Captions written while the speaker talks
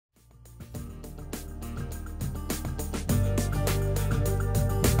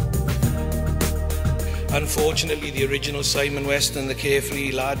Unfortunately, the original Simon Weston, the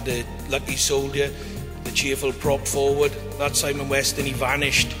carefree lad, the lucky soldier, the cheerful prop forward, that Simon Weston, he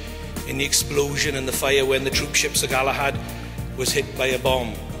vanished in the explosion and the fire when the troop ship Sir Galahad was hit by a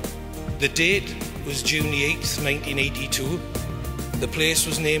bomb. The date was June the 8th, 1982. The place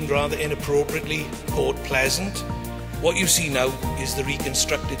was named rather inappropriately Port Pleasant. What you see now is the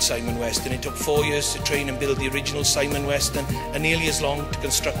reconstructed Simon Weston. It took 4 years to train and build the original Simon Weston and nearly as long to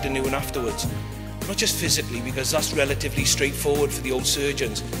construct a new one afterwards. Not just physically, because that's relatively straightforward for the old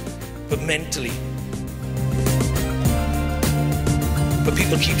surgeons, but mentally. But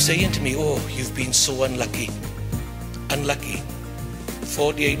people keep saying to me, oh, you've been so unlucky. Unlucky.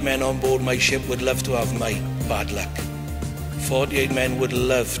 48 men on board my ship would love to have my bad luck. 48 men would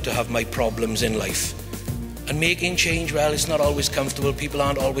love to have my problems in life. And making change, well, it's not always comfortable. People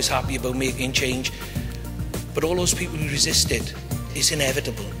aren't always happy about making change. But all those people who resist it, it's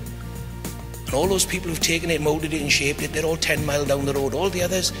inevitable. And all those people who've taken it, moulded it and shaped it, they're all 10 miles down the road. All the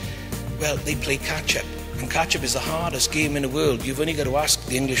others, well, they play catch-up. And catch-up is the hardest game in the world. You've only got to ask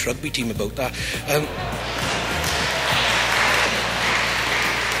the English rugby team about that.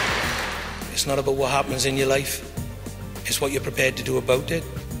 It's not about what happens in your life. It's what you're prepared to do about it.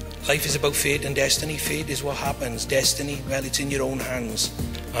 Life is about fate and destiny. Fate is what happens. Destiny, well, it's in your own hands.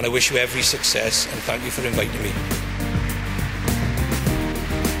 And I wish you every success, and thank you for inviting me.